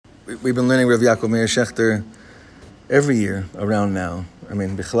we've been learning Rav Yaakov Meir Shechter every year around now. I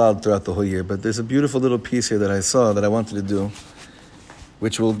mean, bichlal throughout the whole year. But there's a beautiful little piece here that I saw that I wanted to do,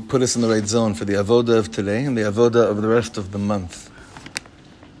 which will put us in the right zone for the avoda of today and the avoda of the rest of the month.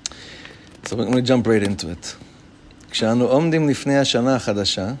 So we're going to jump right into it. כשאנו עומדים לפני השנה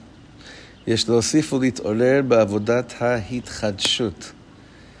החדשה, יש להוסיף ולהתעורר בעבודת ההתחדשות,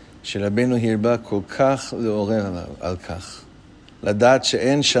 שרבנו הרבה כל כך לעורר על כך. לדעת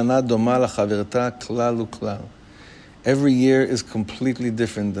שאין שנה דומה לחברתה כלל וכלל. Every year is completely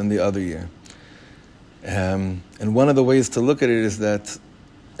different than the other year. And one of the ways to look at it is that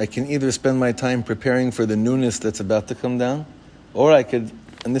I can either spend my time preparing for the newness that's about to come down, or I could,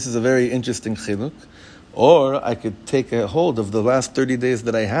 and this is a very interesting chiluk, or I could take a hold of the last 30 days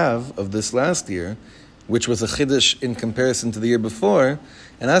that I have of this last year, which was a chiddush in comparison to the year before,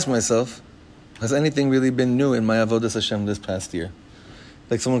 and ask myself, has anything really been new in my avodas Hashem this past year?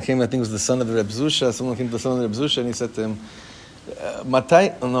 Like someone came, I think it was the son of the Reb Zusha, someone came to the son of the Reb Zusha, and he said to him, Matai?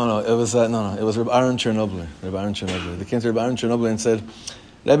 It was Reb Aaron Chernobler. They came to Reb Aaron Chernobler and said,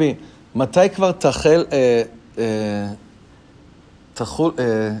 Rabbi, Matai kvar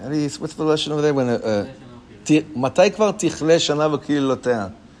what's the lesson over there? Matai kvar tichle shana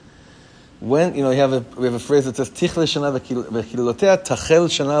v'kililotea. When, we have a phrase that says, tichle shana v'kililotea, tachel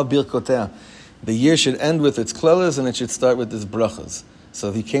shana birkotea. The year should end with its klelas and it should start with its brachas. So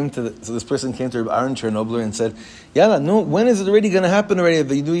this person came to Reb Aaron Chernobler and said, Yalla, no, when is it already going to happen already?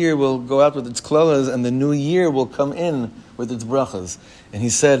 The new year will go out with its klelas and the new year will come in with its brachas. And he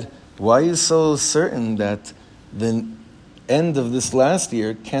said, why are you so certain that the end of this last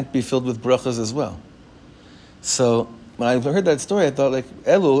year can't be filled with brachas as well? So when I heard that story, I thought, like,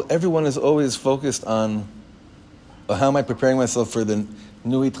 Elul, everyone is always focused on how am I preparing myself for the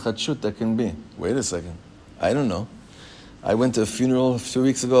new itchadshut that can be. Wait a second. I don't know. I went to a funeral a few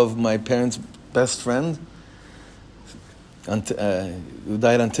weeks ago of my parents' best friend who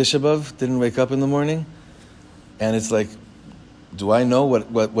died on Tisha B'Av, didn't wake up in the morning. And it's like, do I know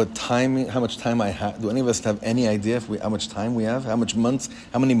what time, how much time I have? Do any of us have any idea how much time we have? How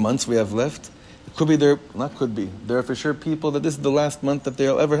many months we have left? It could be there are for sure people that this is the last month that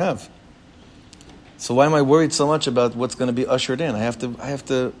they'll ever have. So why am I worried so much about what's going to be ushered in? I have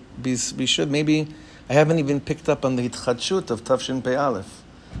to be sure. Maybe I haven't even picked up on the hitchadshut of Tafshin Pei Aleph,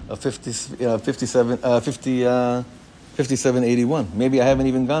 of 5781. Maybe I haven't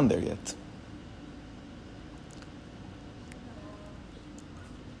even gone there yet.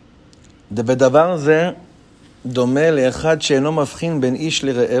 בדבר זה דומה לאחד שאינו מבחין בין איש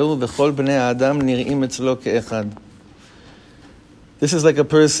לרעהו וכל בני האדם נראים אצלו כאחד. This is like a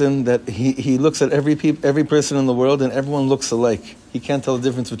person that he looks at every person in the world and everyone looks alike. He can't tell the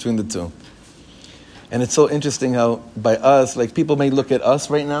difference between the two. And it's so interesting how by us, like people may look at us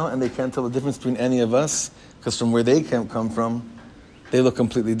right now and they can't tell the difference between any of us because from where they come from, they look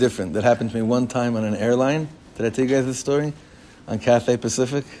completely different. That happened to me one time on an airline. Did I tell you guys this story? On Cathay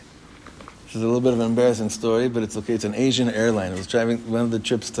Pacific. This is a little bit of an embarrassing story, but it's okay. It's an Asian airline. I was driving one of the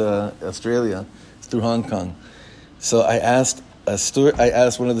trips to Australia. It's through Hong Kong. So I asked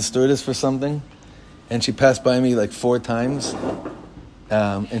one of the stewardess for something, and she passed by me like 4 times,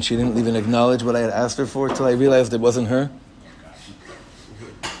 and she didn't even acknowledge what I had asked her for until I realized it wasn't her.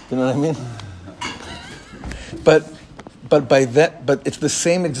 You know what I mean? But it's the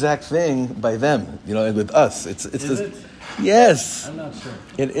same exact thing by them. With us, it's it? Yes. I'm not sure.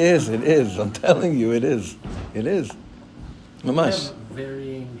 It is. I'm telling you, it is. Mamash.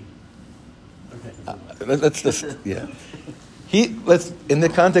 Varying. Okay. Let's just, yeah. In the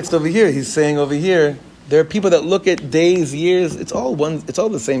context over here, he's saying over here, there are people that look at days, years, it's all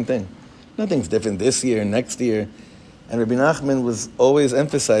the same thing. Nothing's different this year, next year. And Rabbi Nachman was always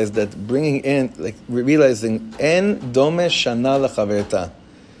emphasized that bringing in, like realizing, en dome shana lachaverta.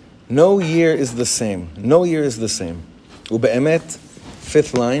 No year is the same. ובאמת,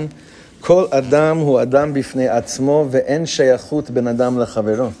 5th line, כל אדם הוא אדם בפני עצמו ואין שייכות בין אדם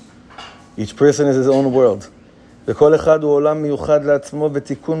לחברו. Each person is his own world. וכל אחד הוא עולם מיוחד לעצמו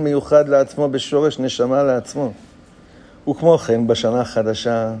ותיקון מיוחד לעצמו בשורש נשמה לעצמו. וכמו כן, בשנה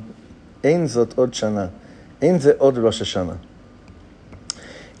החדשה, אין זאת עוד שנה, אין זה עוד ראש השנה.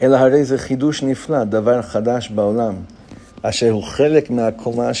 אלא הרי זה חידוש נפלא, דבר חדש בעולם, אשר הוא חלק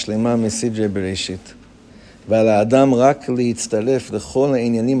מהקומה השלמה מסדרי בראשית. ועל האדם רק להצטרף לכל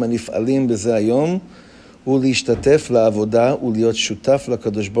העניינים הנפעלים בזה היום, ולהשתתף לעבודה ולהיות שותף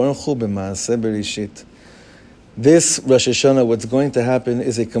לקדוש ברוך הוא במעשה בראשית. This Rosh Hashanah, what's going to happen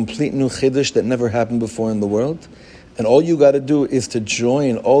is a complete new chiddush that never happened before in the world. And all you got to do is to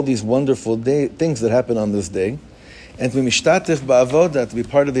join all these wonderful things that happen on this day and to be mishtatef ba'avoda, to be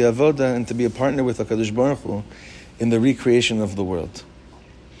part of the avoda, and to be a partner with HaKadosh Baruch Hu in the recreation of the world.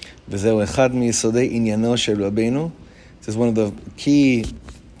 V'zeu echad miyisodei inyano shel Rabbeinu. This is one of the key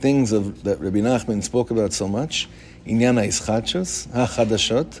things that Rabbi Nachman spoke about so much. Inyan ha'yischadshus,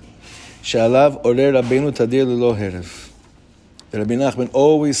 ha'chadashot, she'alav orer Rabbeinu tadir lelo herev. Rabbi Nachman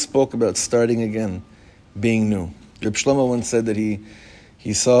always spoke about starting again, being new. Reb Shlomo once said that he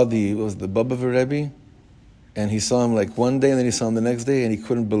saw the Bubba Rebbe, and he saw him like one day, and then he saw him the next day, and he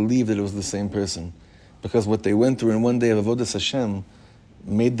couldn't believe that it was the same person, because what they went through in one day of Avodas Hashem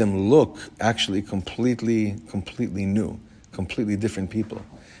made them look actually completely new, completely different people.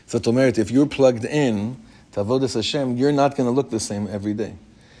 So Tomer, if you're plugged in to Avodas Hashem, you're not going to look the same every day.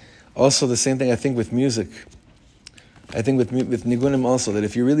 Also, the same thing I think with music. I think with nigunim also, that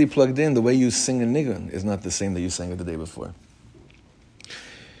if you're really plugged in, the way you sing a nigun is not the same that you sang it the day before.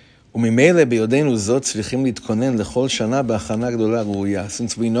 Since we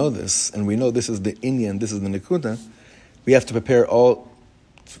know this, and we know this is the inyan, this is the nikuda, we have to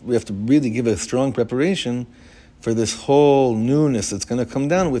we have to really give a strong preparation for this whole newness that's going to come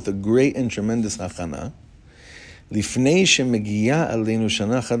down with a great and tremendous hachana. לפני שמגיעה עלינו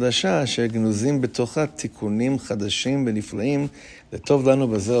שנה חדשה, אשר גנוזים בתוכה תיקונים חדשים ונפלאים, לטוב לנו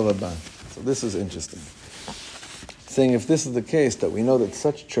בזה ובבא. So this is interesting. Saying if this is the case, that we know that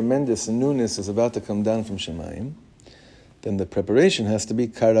such tremendous newness is about to come down from Shemayim, then the preparation has to be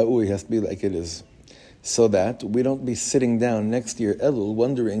kara'ui, has to be like it is. So that we don't be sitting down next year, Elul,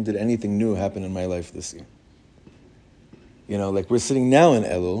 wondering, did anything new happen in my life this year? You know, like we're sitting now in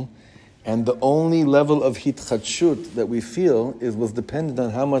Elul, and the only level of hitchadshut that we feel was dependent on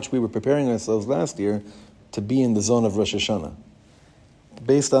how much we were preparing ourselves last year to be in the zone of Rosh Hashanah.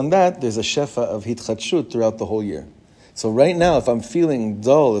 Based on that, there's a shefa of hitchadshut throughout the whole year. So right now, if I'm feeling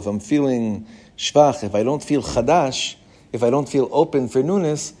dull, if I'm feeling shvach, if I don't feel chadash, if I don't feel open for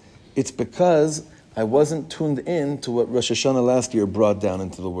newness, it's because I wasn't tuned in to what Rosh Hashanah last year brought down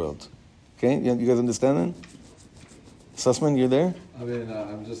into the world. Okay, you guys understand that? Sussman, you're there? I mean,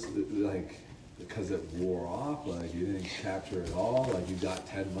 I'm just like, because it wore off, like you didn't capture it all, like you got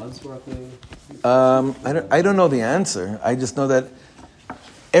 10 months worth of... I don't know the answer. I just know that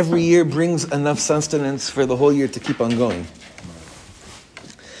every year brings enough sustenance for the whole year to keep on going.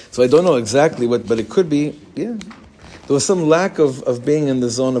 So I don't know exactly what, but it could be, yeah. There was some lack of being in the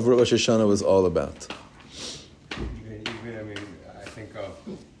zone of what Rosh Hashanah was all about. Even I mean, I think of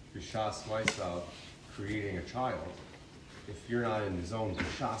B'Shas Maisa creating a child. If you're not in the zone of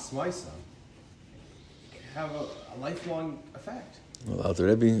B'Shas Maisa, it can have a lifelong effect. Well, Alter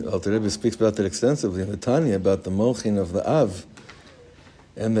Rebbe speaks about that extensively in the Tanya, about the mochin of the Av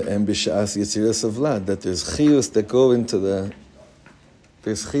and B'Shas Yetziras of Vlad, that there's chiyus that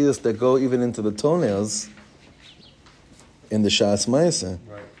go even into the toenails in the Shas Maisa.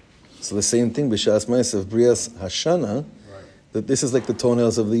 Right. So the same thing, B'Shas Maisa of Brias Hashana, Right. that this is like the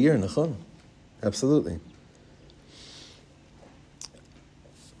toenails of the year, nachon? Absolutely.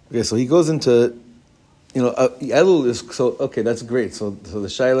 Okay, so he goes into, Elul is, so, okay, that's great. So the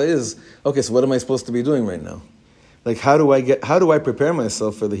shaila is, okay, so what am I supposed to be doing right now? Like, how do I prepare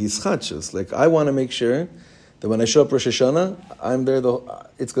myself for the hischachus? Like, I want to make sure that when I show up Rosh Hashanah, I'm there,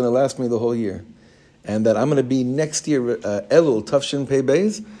 it's going to last me the whole year. And that I'm going to be next year, Elul, Tafshin Pei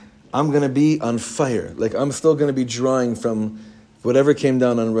Beis, I'm going to be on fire. Like, I'm still going to be drawing from whatever came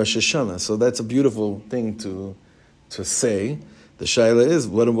down on Rosh Hashanah. So that's a beautiful thing to say. The shaila is,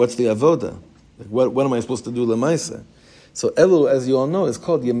 what's the avoda? Like, what am I supposed to do lemaisa? So Elul, as you all know, is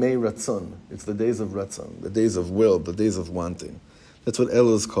called Yemei Ratzon. It's the days of Ratzon, the days of will, the days of wanting. That's what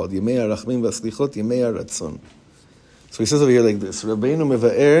Elul is called. Yemei HaRachmim VaSlichot, Yemei HaRatzon. So he says over here like this, Rabbeinu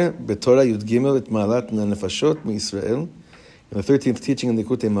Meva'er B'Torah Yud Gimel et Ma'alat Nefashot Mi'Yisrael. In the 13th teaching in the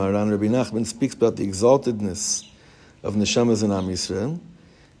Likutei Moharan, Rabbi Nachman speaks about the exaltedness of neshamas in Am Yisrael.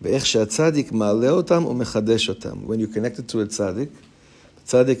 When you're connected to a tzaddik, the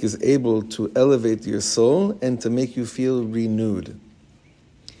tzaddik is able to elevate your soul and to make you feel renewed.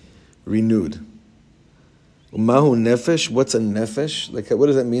 Renewed. Mahu nefesh, what's a nefesh? Like, what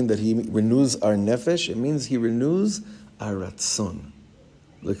does that mean that he renews our nefesh? It means he renews our ratzon.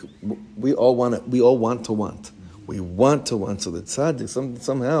 Like, we all want to want. We want to want. So the tzaddik,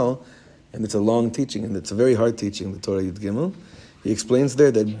 somehow, and it's a long teaching, and it's a very hard teaching, the Torah Yud Gimel, he explains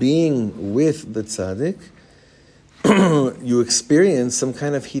there that being with the tzaddik, you experience some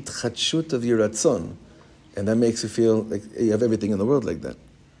kind of hitchadshut of your ratzon, and that makes you feel like you have everything in the world like that.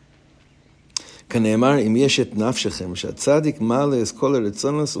 כנאמר, אם יש את נפשכם, שהצדיק מעלה את כל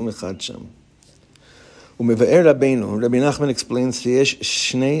הרצונוס ומחד שם. ומבאר רבינו, Rabbi Nachman explains שיש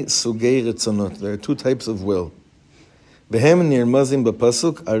שני סוגי רצונות. There are two types of will. Behem nirmazim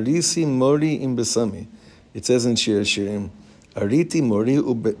b'pasuk, arisi mori im besami. It says in Shir Shirim, ariti mori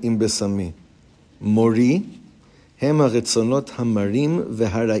im besami. Mori, hem ha'retzonot hamarim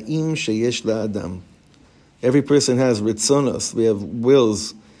v'hara'im sheyesh la'adam. Every person has ritzonos. We have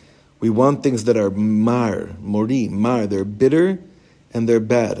wills. We want things that are mori, they're bitter and they're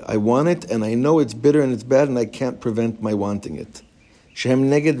bad. I want it and I know it's bitter and it's bad and I can't prevent my wanting it. Shehem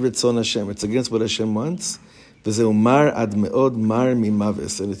neged ritzon Hashem. It's against what Hashem wants. V'zeu mar ad me'od mar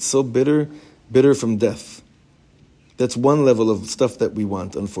mimaves. And it's so bitter from death. That's one level of stuff that we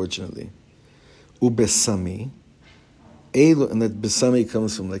want, unfortunately. Ubesami. And that besami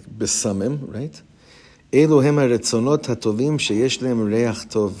comes from like besamim, right? Elu hem ha'retzonot hatovim sheyesh lehem reach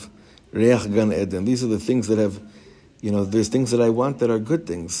tov. Reach Gan Eden. These are the things that have, there's things that I want that are good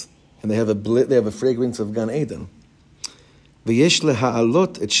things. And they have a fragrance of Gan Eden. V'yesh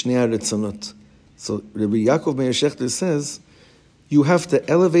leha'alot et shnei ha'retzonot. So Rabbi Yaakov Meir Shechter says, you have to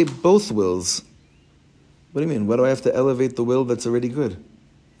elevate both wills. What do you mean? Why do I have to elevate the will that's already good?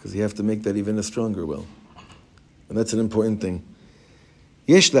 Because you have to make that even a stronger will. And that's an important thing.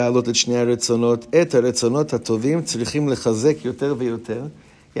 יש להעלות את שני הרצונות, את הרצונות הטובים צריכים לחזק יותר ויותר.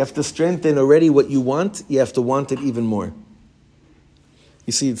 You have to strengthen already what you want, you have to want it even more.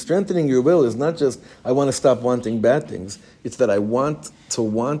 You see, strengthening your will is not just, I want to stop wanting bad things. It's that I want to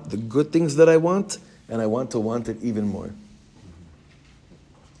want the good things that I want, and I want to want it even more.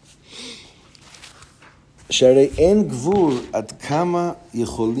 שהרי אין גבול עד כמה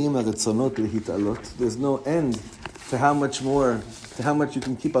יכולים הרצונות להתעלות. There's no end to how much more, to how much you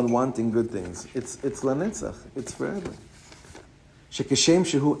can keep on wanting good things. It's lanetzach, it's forever. Shekeshem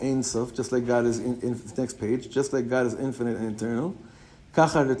shehu ein sof, just like God is in next page, just like God is infinite and eternal.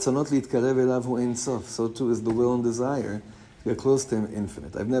 Kacha retzonot litkarev elav hu ein sof. So too is the will and desire to get close to Him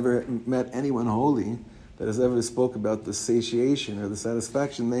infinite. I've never met anyone holy that has ever spoke about the satiation or the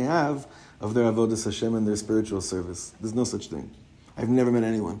satisfaction they have of their avodas Hashem and their spiritual service. There's no such thing. I've never met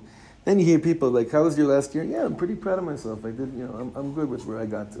anyone. Then you hear people like, "How was your last year?" "Yeah, I'm pretty proud of myself. I did, I'm good with where I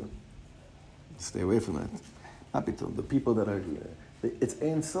got to." Stay away from that. The people that are, it's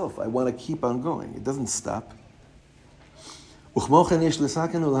Ein Sof. I want to keep on going. It doesn't stop. So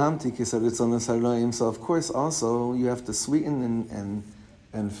of course, also you have to sweeten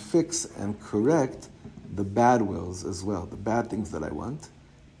and fix and correct the bad wills as well, the bad things that I want.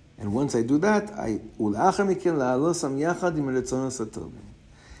 And once I do that,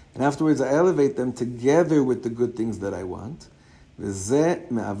 and afterwards I elevate them together with the good things that I want.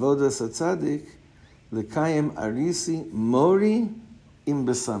 Lekayim arisi mori im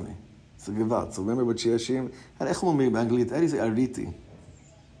besami. It's a gewalt. So remember what Shiashim. How do you say ariti?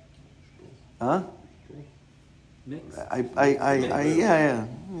 Huh? Mix. I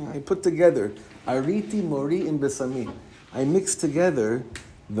put together ariti mori im besami. I mixed together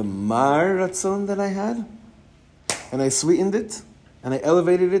the mar ratzon that I had, and I sweetened it, and I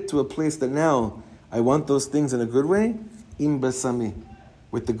elevated it to a place that now I want those things in a good way, im besami,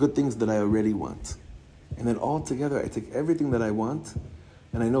 with the good things that I already want. And then all together, I take everything that I want,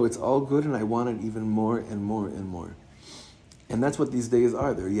 and I know it's all good, and I want it even more and more and more. And that's what these days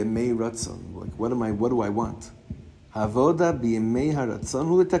are. They're yemei ratzon. Like, what do I want? Havoda b'yemei haratzon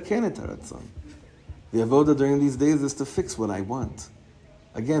hu letaken et haratzon. The avoda during these days is to fix what I want.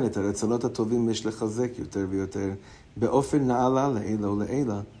 Again, את הרצונות הטובים יש לחזק יותר ויותר באופן נעלה לעילה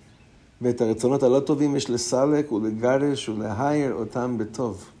ולעילה. ואת הרצונות הלא טובים יש לסלק ולגרש ולהייר אותם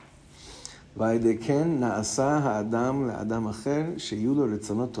בטוב. ועל ידי כן נעשה האדם לאדם אחר שיהיו לו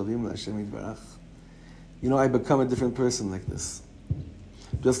רצונות טובים להשם יתברך. I become a different person like this.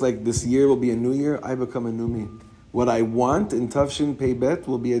 Just like this year will be a new year, I become a new me. What I want in Tafshin Pei Bet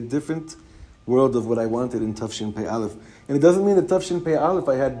will be a different world of what I wanted in Tafshin Pei Aleph. And it doesn't mean that Tafshin Pei Aleph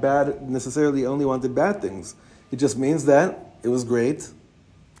I had necessarily only wanted bad things. It just means that it was great,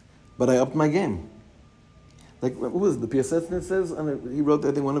 but I upped my game. Like, what was it? The Piasetzner says, he wrote,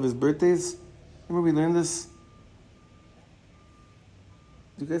 I think, one of his birthdays. Remember we learned this?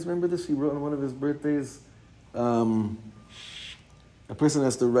 Do you guys remember this? He wrote on one of his birthdays, a person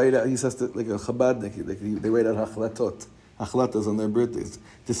has to write out, like a Chabadnik, they write out hachlatas on their birthdays,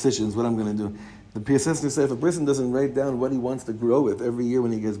 decisions, what I'm going to do. The Piasetzner said, if a person doesn't write down what he wants to grow with every year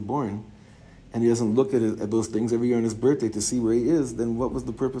when he gets born, and he doesn't look at those things every year on his birthday to see where he is, then what was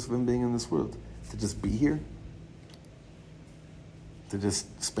the purpose of him being in this world? To just be here? To just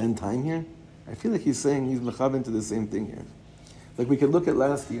spend time here? I feel like he's saying he's mechaven to the same thing here. Like we could look at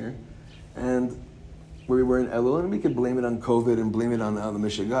last year, and where we were in Elul, and we could blame it on COVID and blame it on the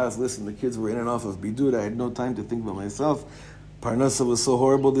Mishagas. Listen, the kids were in and off of Bidud. I had no time to think about myself. Parnasa was so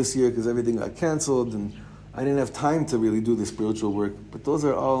horrible this year because everything got canceled, and I didn't have time to really do the spiritual work. But those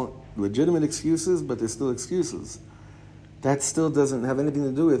are all legitimate excuses, but they're still excuses. That still doesn't have anything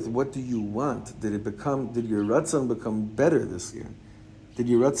to do with what do you want. Did your Ratzon become better this year? Did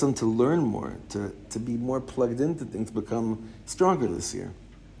your Ratzon to learn more, to be more plugged into things, become stronger this year?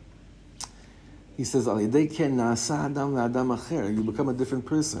 He says, you become a different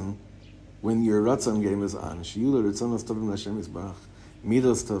person when your Ratzon game is on.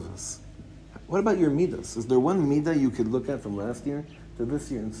 What about your midas? Is there one midah you could look at from last year to this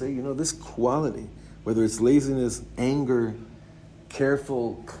year and say, this quality, whether it's laziness, anger,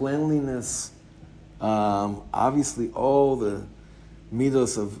 careful, cleanliness, obviously all the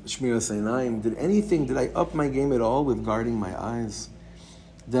midos of Shmiras Einayim, did I up my game at all with guarding my eyes?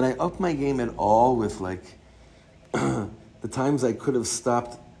 Did I up my game at all with the times I could have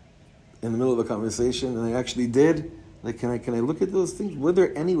stopped in the middle of a conversation and I actually did? Can I look at those things? Was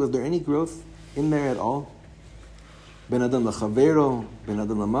there any growth in there at all? Ben Adam Lachavero, Ben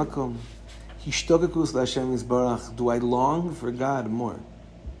Adam Lamakom. Hishtokakus L'Hashem Yisbarach. Do I long for God more?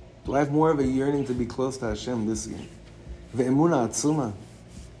 Do I have more of a yearning to be close to Hashem this year? Ve'emuna atzuma.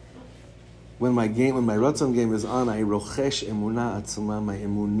 When my Ratzon game is on, I rochesh emuna atzuma. My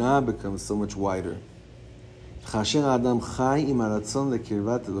emuna becomes so much wider. Chasher Adam chai im haratzon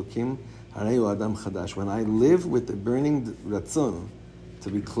lekirvat Elokim harei hu Adam chadash. When I live with the burning Ratzon to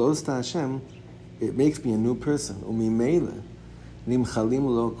be close to Hashem, it makes me a new person. Umimeile nimchalim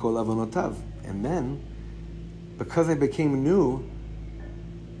lo kol avonotav. And then, because I became new,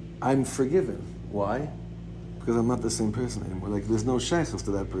 I'm forgiven. Why? Because I'm not the same person anymore. There's no shaykhus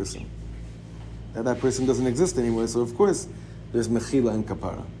to that person. That person doesn't exist anymore, so of course, there's mechila and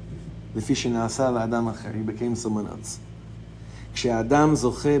kapara. Lefi shena'asa la'adam acher, he became someone else. כשהאדם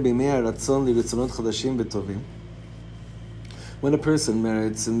זוכה בימי הרצון לרצונות חדשים וטובים, when a person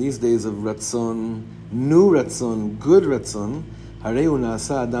merits in these days of ratzon, new ratzon, good ratzon, הרי הוא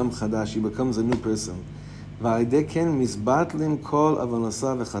נעשה אדם חדש, he becomes a new person. ועל ידי כן מזבטלים כל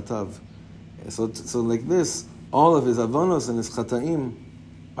עוונותיו וחטאיו. So like this, all of his avonos and his chataim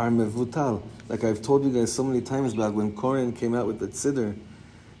are mevutal. Like I've told you guys so many times back when Koren came out with the tzidr,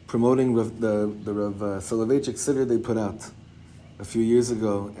 promoting the Rav Soloveitchik tzidr they put out a few years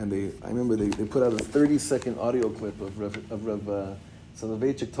ago, and I remember they put out a 30-second audio clip of Rav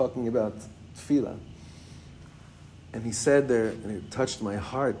Soloveitchik talking about tefillah. And he said there, and it touched my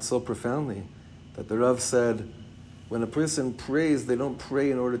heart so profoundly, that the Rav said, when a person prays, they don't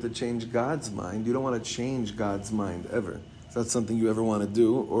pray in order to change God's mind. You don't want to change God's mind, ever. It's not something you ever want to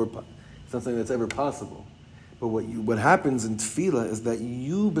do, or it's not something that's ever possible. But what happens in tefillah is that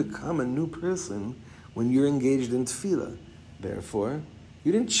you become a new person when you're engaged in tefillah. Therefore,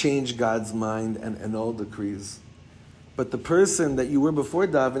 you didn't change God's mind and annul decrees. But the person that you were before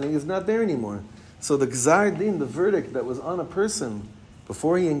davening is not there anymore. So the gzar din, the verdict that was on a person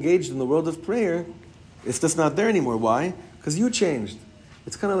before he engaged in the world of prayer, it's just not there anymore. Why? Because you changed.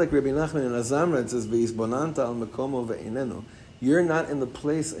 It's kind of like Rabbi Nachman in Azamra. It says, "Ve'isbonanta al makomo ve'inenu." You're not in the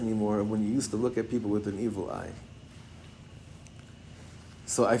place anymore when you used to look at people with an evil eye.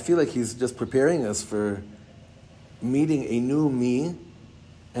 So I feel like he's just preparing us for meeting a new me,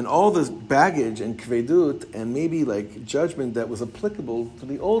 and all this baggage and kvedut and maybe judgment that was applicable to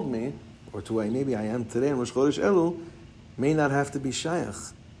the old me, or to maybe I am today in Rosh Chodesh Elul, may not have to be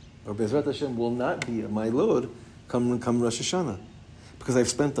shayach, or Bezrat Hashem will not be my load come Rosh Hashanah, because I've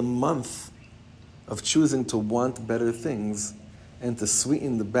spent a month of choosing to want better things and to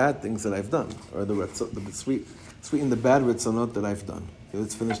sweeten the bad things that I've done, or sweeten the bad ritzonot that I've done. Okay,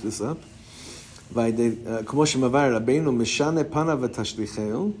 let's finish this up. כמו שמבאר רבינו משנה פניו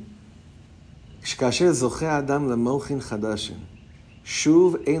ותשליחהו, כאשר זוכה האדם למוחין חדשים,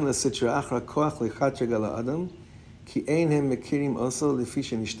 שוב אין לסטרא אחרא כוח לחדשג על האדם, כי אין הם מכירים also לפי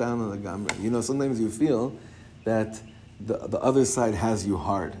שנשתנו לגמרי. Sometimes you feel that the other side has you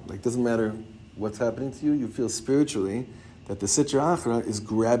hard. Doesn't matter what's happening to you, you feel spiritually that the sitra achra is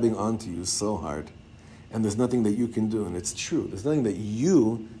grabbing onto you so hard. And there's nothing that you can do. And it's true. There's nothing that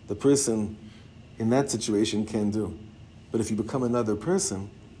you, the person in that situation, can do. But if you become another person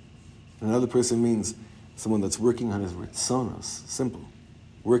means someone that's working on his ritzonos, simple.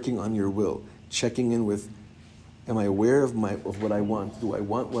 Working on your will. Checking in with, am I aware of what I want? Do I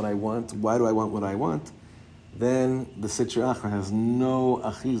want what I want? Why do I want what I want? Then the sitra achra has no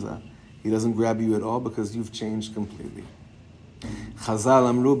achiza. He doesn't grab you at all because you've changed completely. Chazal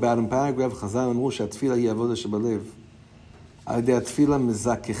amru, bottom paragraph, Chazal amru שהתפילה היא עבודה שבלב. על ידי התפילה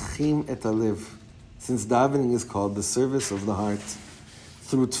מזככים את הלב. Since davening is called the service of the heart,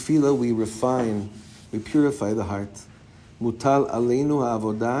 through tefillah we purify the heart. Mutal aleinu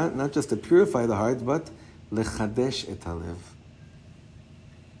ha'avodah, not just to purify the heart, but lechadesh et halev,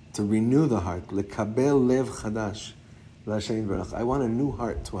 to renew the heart, lekabel lev chadash, l'Hashem yitbarach. I want a new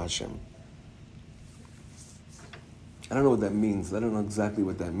heart to Hashem. I don't know what that means. I don't know exactly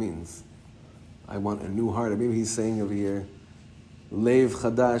what that means. I want a new heart. Maybe he's saying over here, lev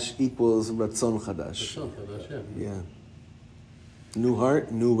chadash equals ratzon chadash. Ratzon chadash, yeah. Yeah. New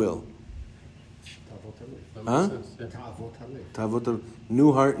heart, new will. Huh? Ta'avot,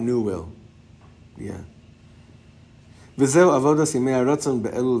 new heart, new will. Yeah. V'zeu avodas yimei haratzon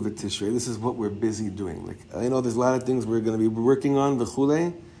be'elul v'tishrei. This is what we're busy doing. Like, I know there's a lot of things we're going to be working on,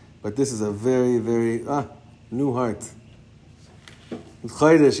 v'chulei, but this is a very, very, new heart.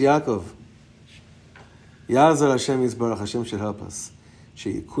 Chodesh Yaakov. Ya'azar Hashem yisbarach, Hashem should help us.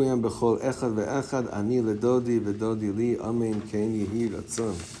 She'yikuyam b'chol echad ve'echad, ani ledodi v'dodi li, amen, kein yehi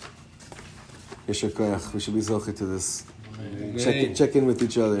ratzon. Yesher koyach. We should be zocheh to this. Check in with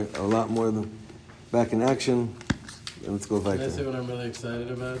each other a lot more than back in action. And let's go Can I weiter. say what I'm really excited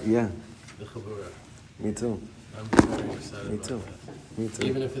about? Yeah. The Chabura. Me too. I'm very excited Me about too. that. Me too.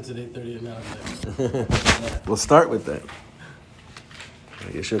 Even if it's at 8:30 at night. We'll start with that.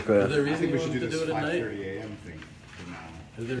 Yesher Are there koyach. I reasons think you we should want do to this do it at night? 5:30 a.m. thing